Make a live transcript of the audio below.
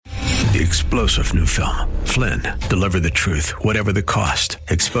The explosive new film, Flynn, deliver the truth, whatever the cost,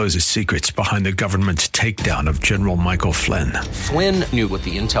 exposes secrets behind the government's takedown of General Michael Flynn. Flynn knew what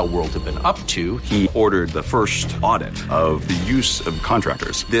the intel world had been up to. He ordered the first audit of the use of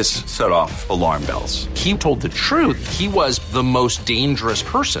contractors. This set off alarm bells. He told the truth. He was the most dangerous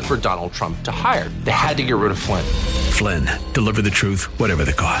person for Donald Trump to hire. They had to get rid of Flynn. Flynn, deliver the truth, whatever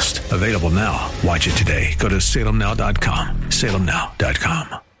the cost. Available now. Watch it today. Go to salemnow.com.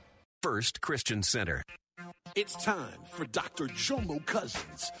 salemnow.com. First Christian Center. It's time for Dr. Jomo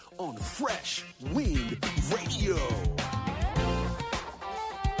Cousins on Fresh Wind Radio.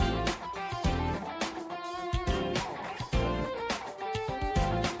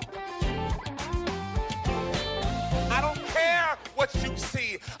 I don't care what you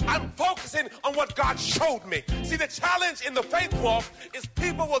see. I'm focusing on what God showed me. See, the challenge in the faith walk is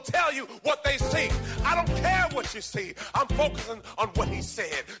people will tell you what they see. I don't care what you see. I'm focusing on what he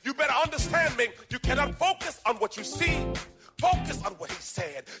said. You better understand me. You cannot focus on what you see. Focus on what he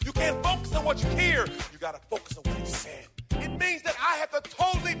said. You can't focus on what you hear. You got to focus on what he said. It means that I have to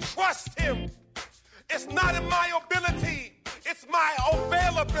totally trust him. It's not in my ability. It's my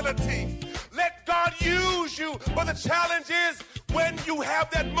availability. Let God use you. But the challenge is when you have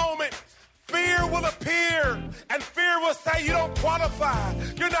that moment, fear will appear, and fear will say you don't qualify.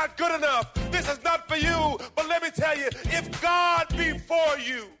 You're not good enough. This is not for you. But let me tell you, if God be for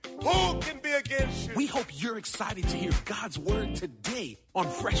you, who can be against you? We hope you're excited to hear God's word today on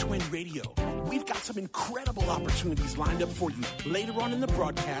Fresh Wind Radio. We've got some incredible opportunities lined up for you later on in the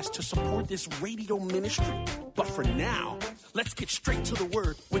broadcast to support this radio ministry. But for now, let's get straight to the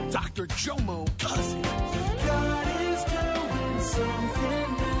word with Dr. Jomo Cousins. God is doing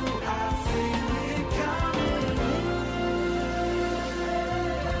something new. I feel it coming.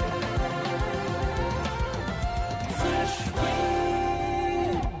 Fresh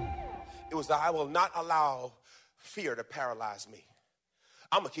Wind. It was that I will not allow fear to paralyze me.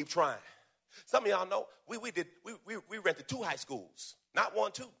 I'm going to keep trying. Some of y'all know we rented 2 high schools, not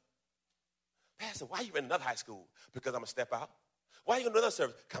 1, 2. Pastor, why you rent another high school? Because I'm going to step out. Why you going to another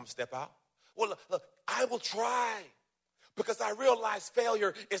service? Come step out. Well, look, I will try because I realize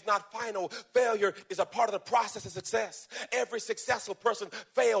failure is not final. Failure is a part of the process of success. Every successful person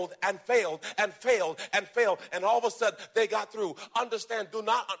failed and failed and failed and failed, and all of a sudden they got through. Understand, do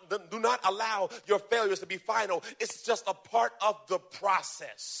not allow your failures to be final. It's just a part of the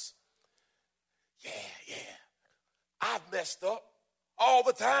process. Yeah. I've messed up all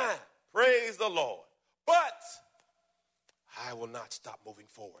the time. Praise the Lord. But I will not stop moving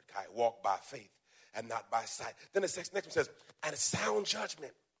forward. I walk by faith and not by sight. Then the next one says, and sound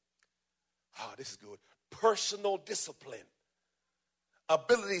judgment. Oh, this is good. Personal discipline.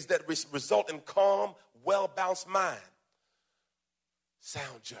 Abilities that result in calm, well-balanced mind.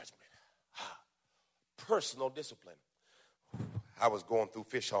 Sound judgment. Personal discipline. I was going through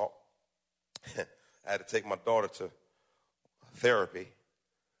Fishhawk. I had to take my daughter to therapy.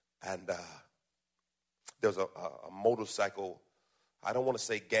 And there was a motorcycle, I don't want to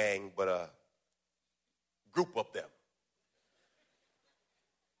say gang, but a group of them.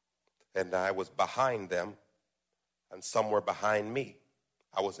 And I was behind them, and some were behind me.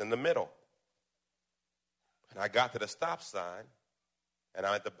 I was in the middle. And I got to the stop sign, and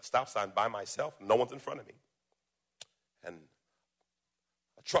I'm at the stop sign by myself. No one's in front of me. And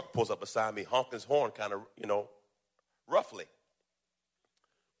a truck pulls up beside me, honking his horn kind of, roughly.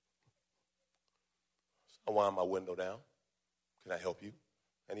 I wound my window down. Can I help you?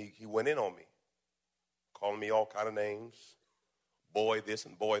 And he went in on me, calling me all kind of names, boy this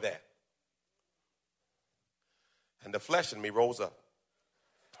and boy that. And the flesh in me rose up.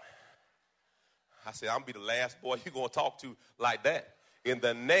 I said, I'm going to be the last boy you're going to talk to like that. In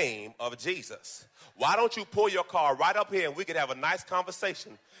the name of Jesus. Why don't you pull your car right up here and we could have a nice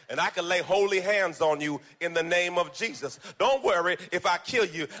conversation and I can lay holy hands on you in the name of Jesus. Don't worry, if I kill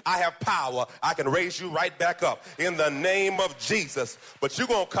you, I have power. I can raise you right back up in the name of Jesus. But we're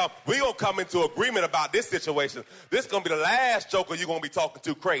going to come into agreement about this situation. This is going to be the last joker you're going to be talking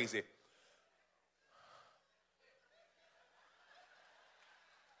to crazy.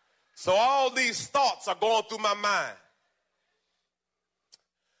 So all these thoughts are going through my mind.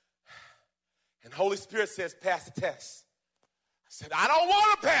 And Holy Spirit says, pass the test. I said, I don't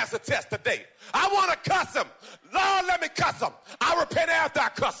want to pass the test today. I want to cuss him. Lord, let me cuss him. I repent after I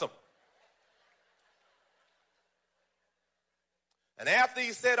cuss him. And after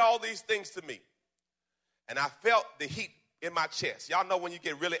he said all these things to me, and I felt the heat in my chest. Y'all know when you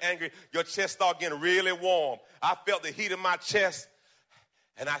get really angry, your chest start getting really warm. I felt the heat in my chest,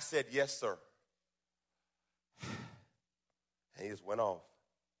 and I said, yes, sir. And he just went off.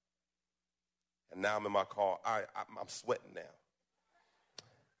 And now I'm in my car. I'm sweating now.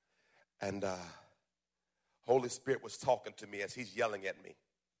 And Holy Spirit was talking to me as he's yelling at me.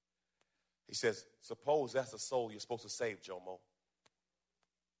 He says, suppose that's the soul you're supposed to save, Jomo.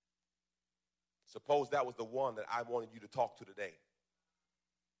 Suppose that was the one that I wanted you to talk to today.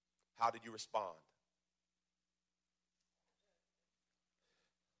 How did you respond?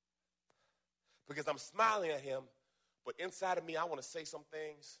 Because I'm smiling at him, but inside of me, I want to say some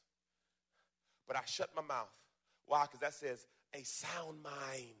things, but I shut my mouth. Why? Because that says a sound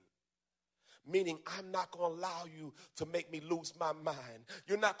mind. Meaning I'm not going to allow you to make me lose my mind.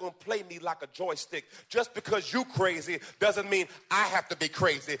 You're not going to play me like a joystick. Just because you crazy doesn't mean I have to be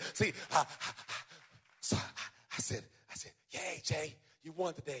crazy. See, so I said, yay, Jay, you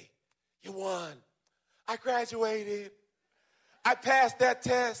won today. You won. I graduated. I passed that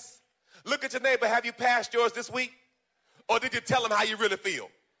test. Look at your neighbor. Have you passed yours this week? Or did you tell him how you really feel?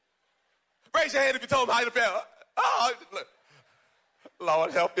 Raise your hand if you told him how you feel. Oh,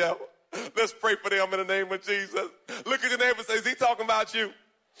 Lord help you. Let's pray for them in the name of Jesus. Look at your neighbor and say, is he talking about you?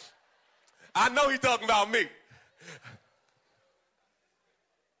 I know he's talking about me.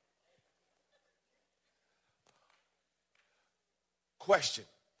 Question.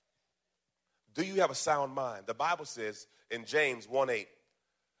 Do you have a sound mind? The Bible says in James 1:8,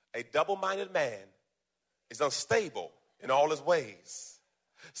 a double-minded man is unstable in all his ways.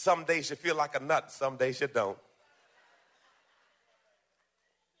 Some days you feel like a nut, some days you don't.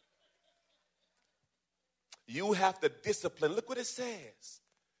 You have to discipline. Look what it says.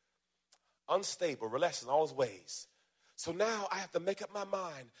 Unstable, restless in all his ways. So now I have to make up my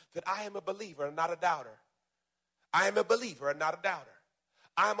mind that I am a believer and not a doubter. I am a believer and not a doubter.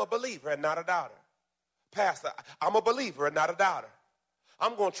 I am a believer and not a doubter. Pastor, I'm a believer and not a doubter.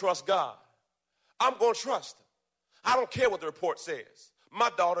 I'm going to trust God. I'm going to trust him. I don't care what the report says.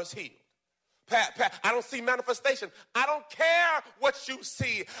 My daughter's healed. I don't see manifestation. I don't care what you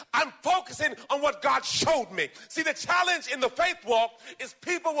see. I'm focusing on what God showed me. See, the challenge in the faith walk is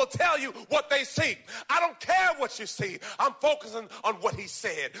people will tell you what they see. I don't care what you see. I'm focusing on what he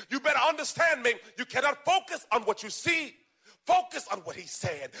said. You better understand me. You cannot focus on what you see. Focus on what he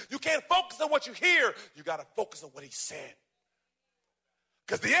said. You can't focus on what you hear. You got to focus on what he said.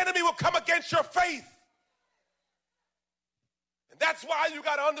 Because the enemy will come against your faith. And that's why you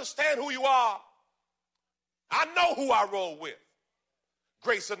got to understand who you are. I know who I roll with.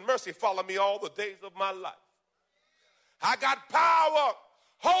 Grace and mercy follow me all the days of my life. I got power,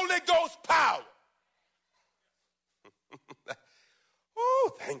 Holy Ghost power.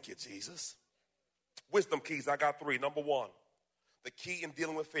 Oh, thank you, Jesus. Wisdom keys, I got 3. Number 1, the key in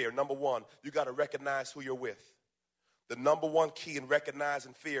dealing with fear. Number 1, you got to recognize who you're with. The number 1 key in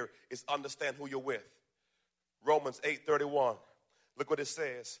recognizing fear is understand who you're with. Romans 8:31. Look what it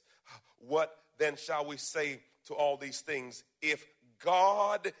says. What then shall we say to all these things? If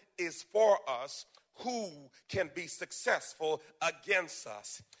God is for us, who can be successful against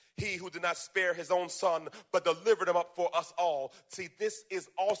us? He who did not spare his own son, but delivered him up for us all. See, this is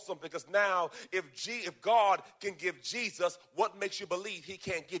awesome because now if God can give Jesus, what makes you believe he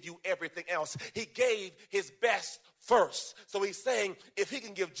can't give you everything else? He gave his best first. So he's saying, if he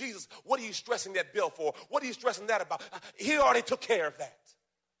can give Jesus, what are you stressing that bill for? What are you stressing that about? He already took care of that.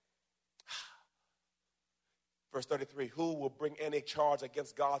 Verse 33, who will bring any charge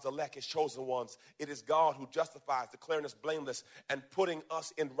against God's elect, his chosen ones? It is God who justifies, declaring us blameless and putting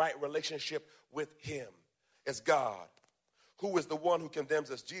us in right relationship with him. It's God. Who is the one who condemns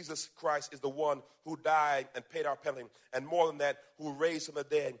us? Jesus Christ is the one who died and paid our penalty. And more than that, who raised from the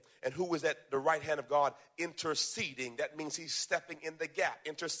dead. And who is at the right hand of God interceding. That means he's stepping in the gap,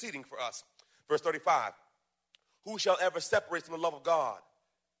 interceding for us. Verse 35, who shall ever separate from the love of God?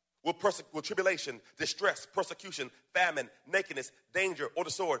 Will tribulation, distress, persecution, famine, nakedness, danger, or the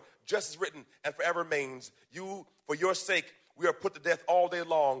sword, just as written and forever remains. For your sake, we are put to death all day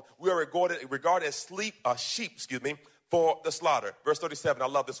long. We are regarded as sheep, for the slaughter. Verse 37, I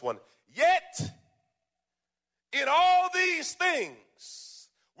love this one. Yet, in all these things,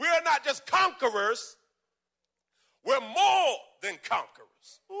 we are not just conquerors, we're more than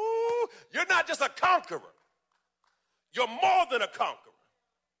conquerors. Ooh, you're not just a conqueror. You're more than a conqueror.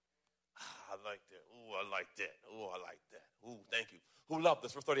 I like that. Ooh, I like that. Ooh, I like that. Ooh, thank you. Who loved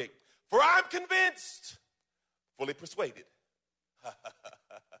this? Verse 38. For I'm convinced, fully persuaded,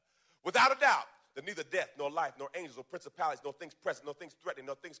 without a doubt, that neither death, nor life, nor angels, nor principalities, nor things present, nor things threatening,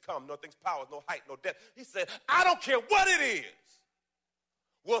 nor things come, nor things powers, nor height, nor depth. He said, I don't care what it is,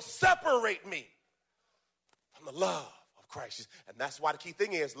 will separate me from the love of Christ. And that's why the key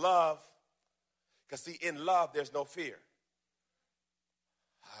thing is love. Because see, in love, there's no fear.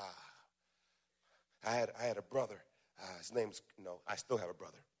 I had a brother. His name's, I still have a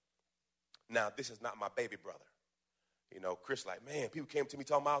brother. Now, this is not my baby brother. Chris like, man, people came to me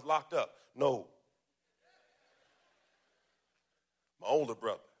talking about I was locked up. No. My older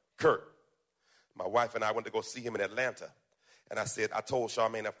brother, Kurt. My wife and I went to go see him in Atlanta. And I told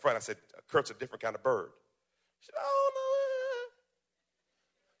Charmaine up front, I said, Kurt's a different kind of bird. She said, oh, no.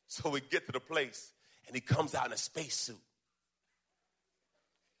 So we get to the place, and he comes out in a spacesuit.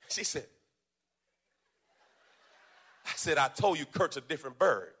 She said, I told you Kurt's a different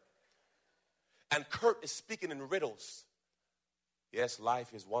bird. And Kurt is speaking in riddles. Yes,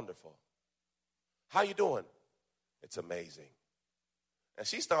 life is wonderful. How you doing? It's amazing. And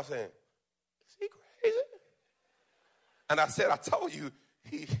she starts saying, is he crazy? And I said, I told you,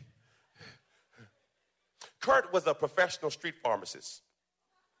 Kurt was a professional street pharmacist.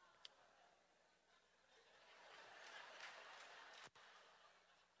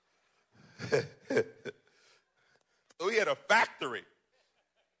 We had a factory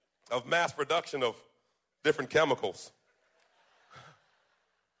of mass production of different chemicals.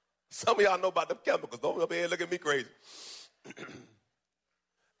 Some of y'all know about them chemicals. Don't come here and look at me crazy.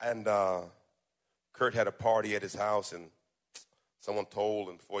 And Kurt had a party at his house, and someone told,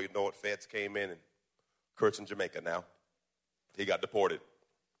 and before you know it, feds came in, and Kurt's in Jamaica now. He got deported.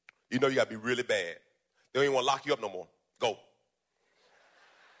 You got to be really bad. They don't even want to lock you up no more. Go.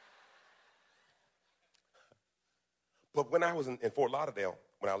 But when I was in Fort Lauderdale,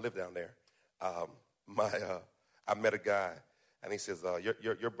 when I lived down there, I met a guy, and he says,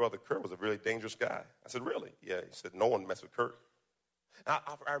 your brother Kurt was a really dangerous guy. I said, really? Yeah. He said, no one messed with Kurt.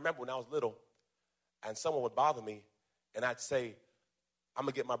 I remember when I was little, and someone would bother me, and I'd say, I'm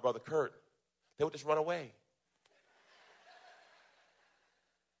going to get my brother Kurt. They would just run away.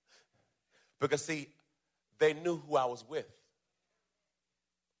 Because, see, they knew who I was with.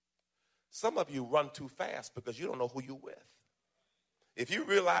 Some of you run too fast because you don't know who you're with. If you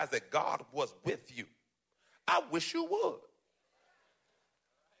realize that God was with you, I wish you would.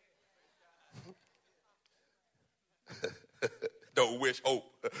 Don't wish,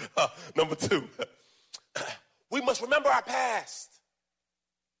 hope. Number 2, we must remember our past.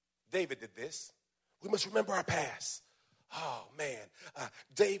 David did this. We must remember our past. Oh, man,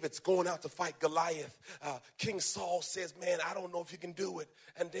 David's going out to fight Goliath. King Saul says, man, I don't know if you can do it.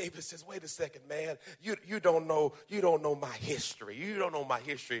 And David says, wait a second, man. You don't know my history. You don't know my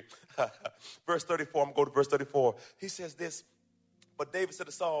history. Verse 34, I'm going to go to verse 34. He says this, but David said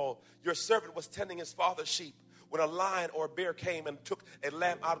to Saul, your servant was tending his father's sheep when a lion or a bear came and took a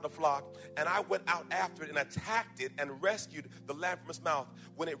lamb out of the flock, and I went out after it and attacked it and rescued the lamb from its mouth.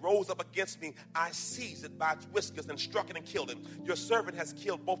 When it rose up against me, I seized it by its whiskers and struck it and killed it. Your servant has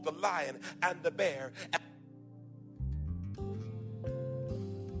killed both the lion and the bear.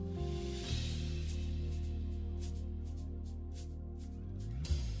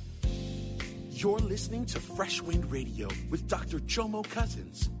 You're listening to Fresh Wind Radio with Dr. Jomo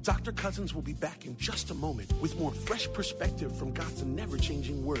Cousins. Dr. Cousins will be back in just a moment with more fresh perspective from God's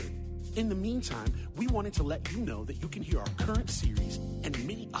never-changing word. In the meantime, we wanted to let you know that you can hear our current series and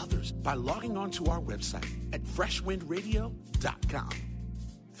many others by logging on to our website at freshwindradio.com.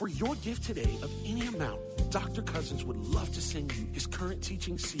 For your gift today of any amount, Dr. Cousins would love to send you his current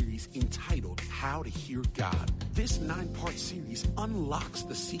teaching series entitled How to Hear God. This 9-part series unlocks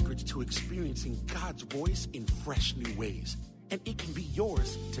the secrets to experiencing God's voice in fresh new ways, and it can be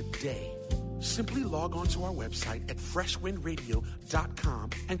yours today. Simply log on to our website at freshwindradio.com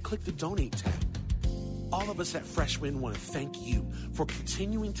and click the Donate tab. All of us at Fresh Wind want to thank you for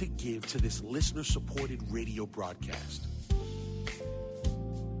continuing to give to this listener-supported radio broadcast.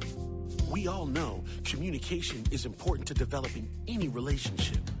 We all know communication is important to developing any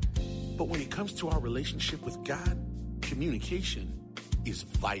relationship. But when it comes to our relationship with God, communication is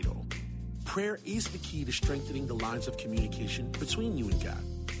vital. Prayer is the key to strengthening the lines of communication between you and God.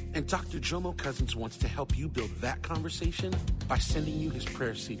 And Dr. Jomo Cousins wants to help you build that conversation by sending you his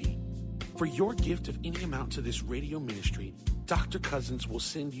prayer CD. For your gift of any amount to this radio ministry, Dr. Cousins will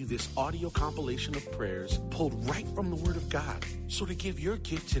send you this audio compilation of prayers pulled right from the Word of God. So to give your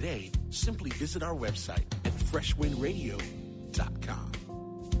gift today, simply visit our website at freshwindradio.com.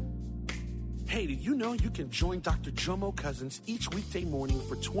 Hey, did you know you can join Dr. Jomo Cousins each weekday morning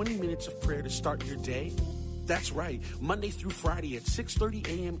for 20 minutes of prayer to start your day? That's right. Monday through Friday at 6:30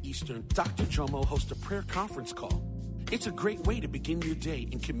 a.m. Eastern, Dr. Jomo hosts a prayer conference call. It's a great way to begin your day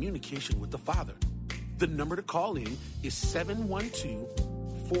in communication with the Father. The number to call in is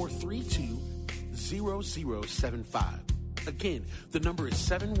 712-432-0075. Again, the number is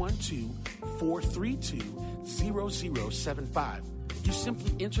 712-432-0075. you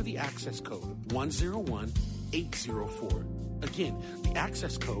simply enter the access code 101804. Again, the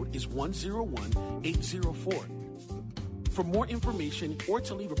access code is 101804. For more information or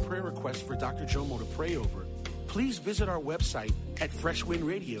to leave a prayer request for Dr. Jomo to pray over, please visit our website at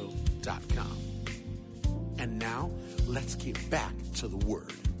freshwindradio.com. And now, let's get back to the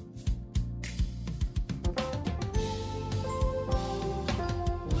Word.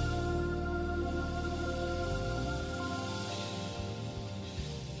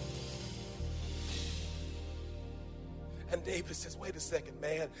 And David says, wait a second,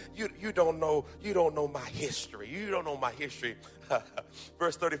 man. You don't know my history. You don't know my history.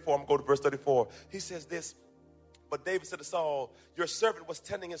 Verse 34, I'm going to go to verse 34. He says this, but David said to Saul, your servant was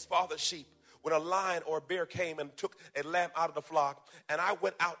tending his father's sheep when a lion or a bear came and took a lamb out of the flock, and I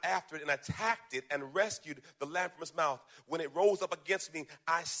went out after it and attacked it and rescued the lamb from its mouth. When it rose up against me,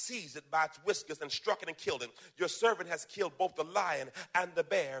 I seized it by its whiskers and struck it and killed it. Your servant has killed both the lion and the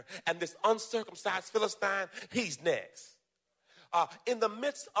bear, and this uncircumcised Philistine, he's next. In the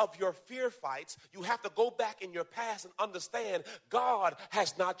midst of your fear fights, you have to go back in your past and understand God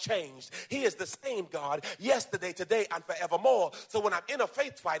has not changed. He is the same God yesterday, today, and forevermore. So when I'm in a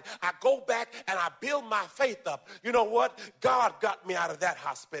faith fight, I go back and I build my faith up. You know what? God got me out of that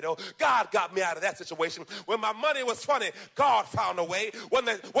hospital. God got me out of that situation. When my money was funny, God found a way. When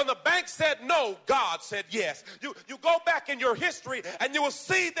the bank said no, God said yes. You go back in your history and you will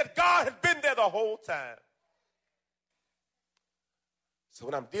see that God had been there the whole time. So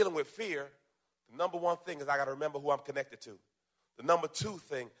when I'm dealing with fear, the number one thing is I got to remember who I'm connected to. The number two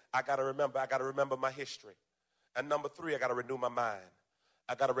thing I got to remember my history. And number three, I got to renew my mind.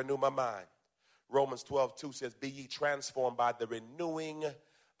 I got to renew my mind. Romans 12:2 says, be ye transformed by the renewing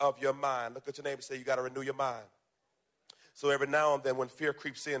of your mind. Look at your neighbor and say, you got to renew your mind. So every now and then when fear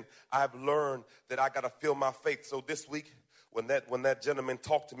creeps in, I've learned that I got to feel my faith. So this week, when that gentleman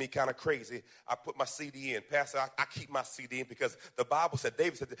talked to me kind of crazy, I put my CD in. Pastor, I keep my CD in because the Bible said,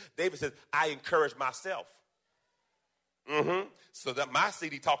 David said, I encourage myself. So that my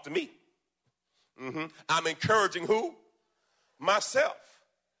CD talked to me. I'm encouraging who? Myself.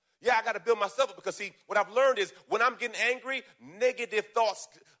 Yeah, I got to build myself up because, see, what I've learned is when I'm getting angry, negative thoughts,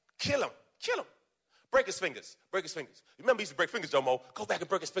 kill him. Break his fingers. You remember he used to break fingers, Jomo. Go back and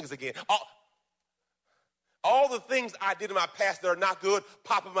break his fingers again. All the things I did in my past that are not good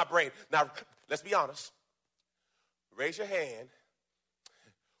pop in my brain. Now, let's be honest. Raise your hand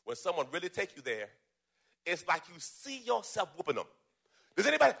when someone really take you there. It's like you see yourself whooping them. Does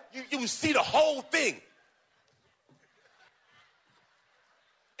anybody, you see the whole thing.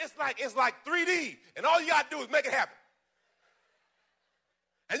 It's like 3D, and all you got to do is make it happen.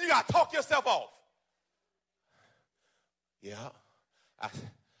 And you got to talk yourself off. Yeah, I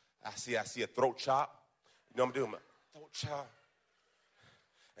see a throat chop. You know what I'm doing? My throat chop.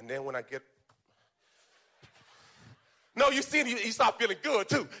 And then when I get... No, you see, you start feeling good,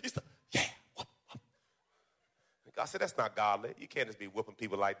 too. You start, yeah. Whoop, whoop. God said, that's not godly. You can't just be whooping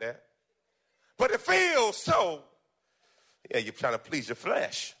people like that. But it feels so. Yeah, you're trying to please your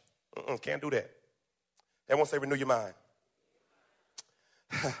flesh. Can't do that. Everyone say, renew your mind.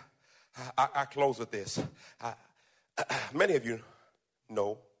 I close with this. Many of you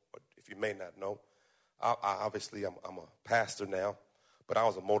know, but if you may not know, obviously, I'm a pastor now, but I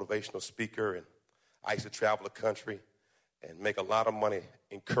was a motivational speaker, and I used to travel the country and make a lot of money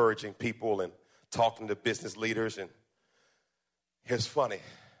encouraging people and talking to business leaders. And it's funny,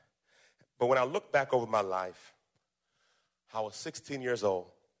 but when I look back over my life, I was 16 years old,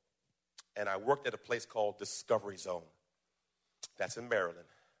 and I worked at a place called Discovery Zone. That's in Maryland.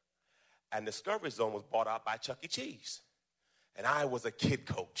 And Discovery Zone was bought out by Chuck E. Cheese. And I was a kid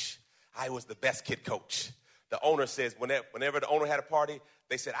coach. I was the best kid coach. The owner says, whenever the owner had a party,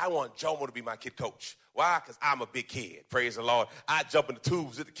 they said, I want Jomo to be my kid coach. Why? Because I'm a big kid. Praise the Lord. I jump in the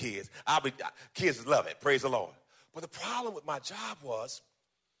tubes with the kids. Kids love it. Praise the Lord. But the problem with my job was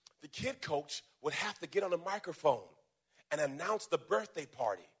the kid coach would have to get on the microphone and announce the birthday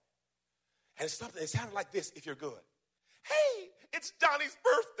party. And it sounded like this if you're good. Hey, it's Johnny's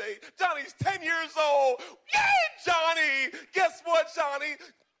birthday. Johnny's 10 years old. Yay, Johnny. Guess what, Johnny?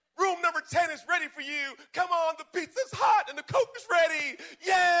 Room number 10 is ready for you. Come on, the pizza's hot and the Coke is ready.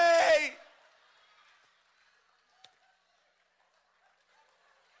 Yay.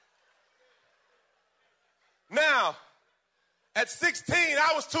 Now, at 16,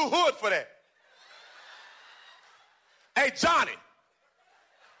 I was too hood for that. Hey, Johnny,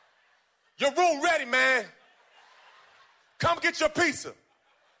 your room ready, man. Come get your pizza.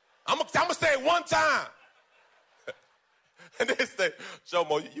 I'm gonna say it one time. And they say,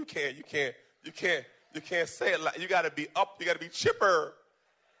 Jomo, you can't You can't say it like, you got to be up, you got to be chipper.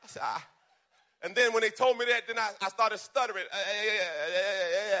 I said, And then when they told me that, then I started stuttering.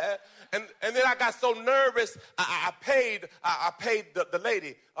 And then I got so nervous, I paid the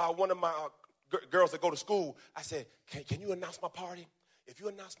lady, one of my girls that go to school. I said, can you announce my party? If you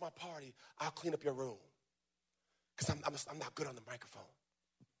announce my party, I'll clean up your room. Because I'm not good on the microphone.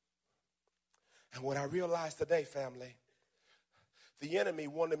 And what I realized today, family, the enemy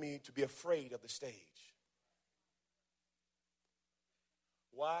wanted me to be afraid of the stage.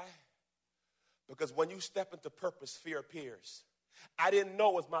 Why? Because when you step into purpose, fear appears. I didn't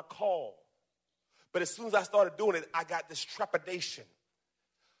know it was my call. But as soon as I started doing it, I got this trepidation.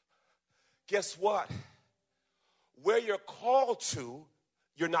 Guess what? Where you're called to,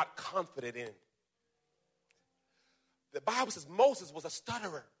 you're not confident in. The Bible says Moses was a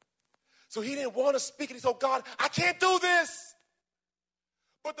stutterer. So he didn't want to speak it. He told God, I can't do this.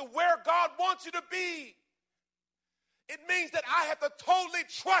 But where God wants you to be, it means that I have to totally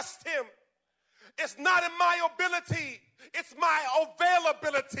trust him. It's not in my ability. It's my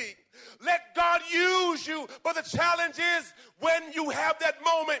availability. Let God use you. But the challenge is when you have that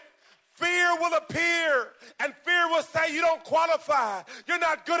moment, fear will appear and fear will say you don't qualify. You're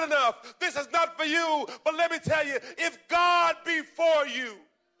not good enough. This is not for you. But let me tell you, if God be for you,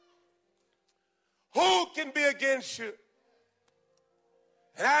 who can be against you?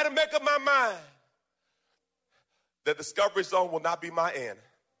 And I had to make up my mind that Discovery Zone will not be my end.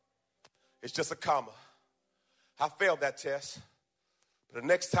 It's just a comma. I failed that test. But the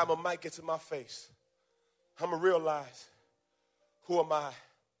next time a mic gets in my face, I'm going to realize, who am I?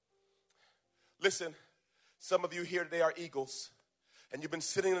 Listen, some of you here today are eagles, and you've been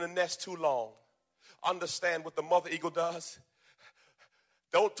sitting in the nest too long. Understand what the mother eagle does?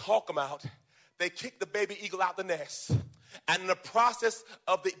 Don't talk them out. They kick the baby eagle out the nest. And in the process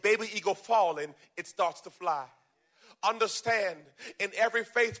of the baby eagle falling, it starts to fly. Understand, in every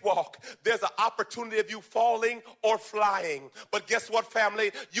faith walk, there's an opportunity of you falling or flying. But guess what,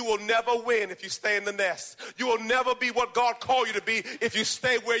 family? You will never win if you stay in the nest. You will never be what God called you to be if you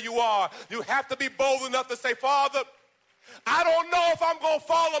stay where you are. You have to be bold enough to say, Father, I don't know if I'm going to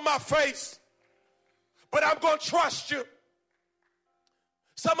fall on my face, but I'm going to trust you.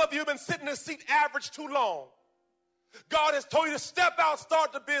 Some of you have been sitting in the seat average too long. God has told you to step out,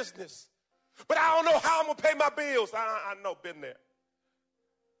 start the business. But I don't know how I'm going to pay my bills. I know, been there.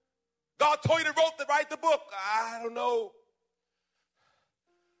 God told you to write the book. I don't know.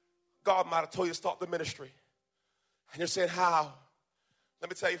 God might have told you to start the ministry. And you're saying, how? Let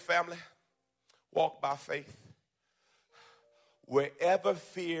me tell you, family, walk by faith. Wherever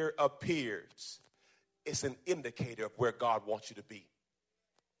fear appears, it's an indicator of where God wants you to be.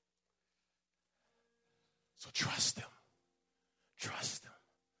 So trust him. Trust him.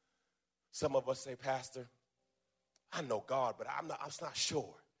 Some of us say, Pastor, I know God, but I'm not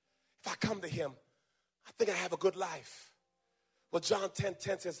sure. If I come to him, I think I have a good life. Well, John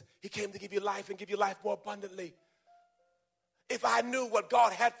 10:10 says, he came to give you life and give you life more abundantly. If I knew what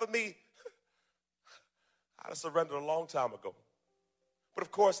God had for me, I'd have surrendered a long time ago. But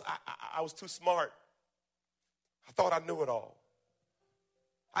of course, I was too smart. I thought I knew it all.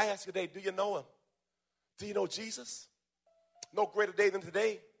 I ask you today, do you know him? Do you know Jesus? No greater day than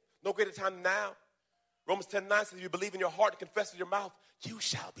today. No greater time than now. Romans 10:9 says, if you believe in your heart and confess with your mouth, you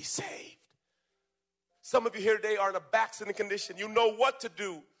shall be saved. Some of you here today are in a backsliding condition. You know what to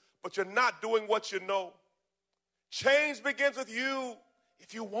do, but you're not doing what you know. Change begins with you.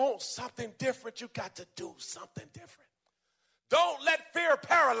 If you want something different, you got to do something different. Don't let fear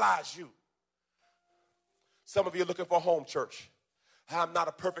paralyze you. Some of you are looking for a home church. I'm not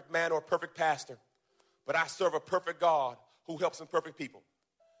a perfect man or a perfect pastor, but I serve a perfect God who helps imperfect people.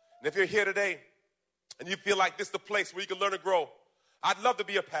 And if you're here today and you feel like this is the place where you can learn and grow, I'd love to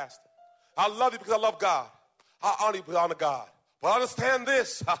be a pastor. I love you because I love God. I honor you because I honor God. But understand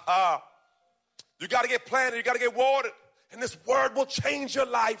this. You got to get planted. You got to get watered. And this word will change your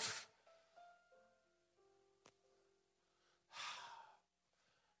life.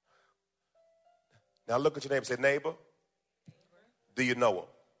 Now look at your neighbor and say, neighbor, do you know him?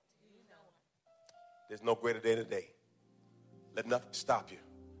 There's no greater day than today. Let nothing stop you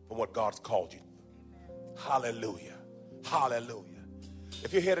from what God's called you. Hallelujah. Hallelujah.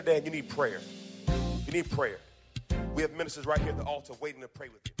 If you're here today and you need prayer, we have ministers right here at the altar waiting to pray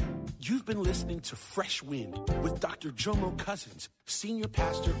with you. You've been listening to Fresh Wind with Dr. Jomo Cousins, Senior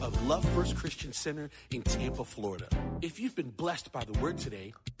Pastor of Love First Christian Center in Tampa, Florida. If you've been blessed by the word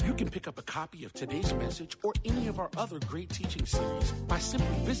today, you can pick up a copy of today's message or any of our other great teaching series by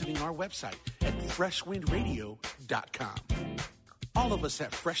simply visiting our website at freshwindradio.com. All of us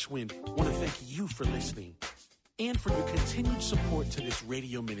at Fresh Wind want to thank you for listening and for your continued support to this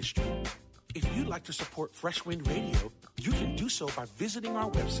radio ministry. If you'd like to support Fresh Wind Radio, you can do so by visiting our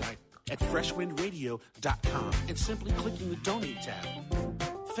website at freshwindradio.com and simply clicking the Donate tab.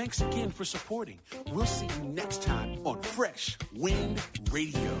 Thanks again for supporting. We'll see you next time on Fresh Wind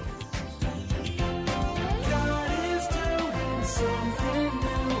Radio. God is doing something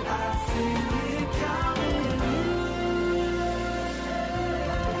new. I feel it coming.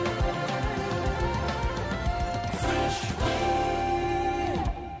 Fresh Wind.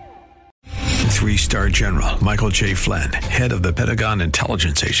 3-star General Michael J. Flynn, head of the Pentagon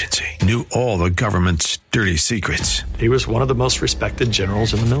Intelligence Agency, knew all the government's dirty secrets. He was one of the most respected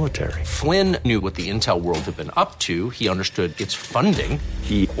generals in the military. Flynn knew what the intel world had been up to. He understood its funding.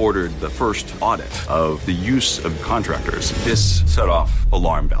 He ordered the first audit of the use of contractors. This set off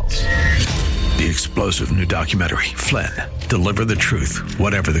alarm bells. The explosive new documentary, Flynn, Deliver the Truth,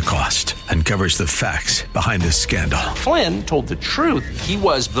 Whatever the Cost, uncovers the facts behind this scandal. Flynn told the truth. He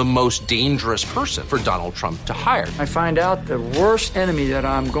was the most dangerous person for Donald Trump to hire. I find out the worst enemy that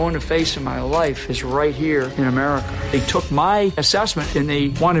I'm going to face in my life is right here in America. They took my assessment and they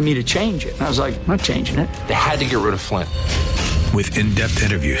wanted me to change it. And I was like, I'm not changing it. They had to get rid of Flynn. With in-depth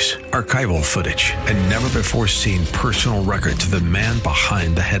interviews, archival footage, and never-before-seen personal records of the man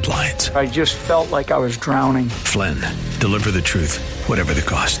behind the headlines. I just felt like I was drowning. Flynn, Deliver the Truth, Whatever the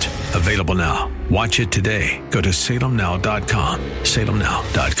Cost. Available now. Watch it today. Go to salemnow.com.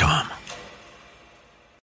 salemnow.com.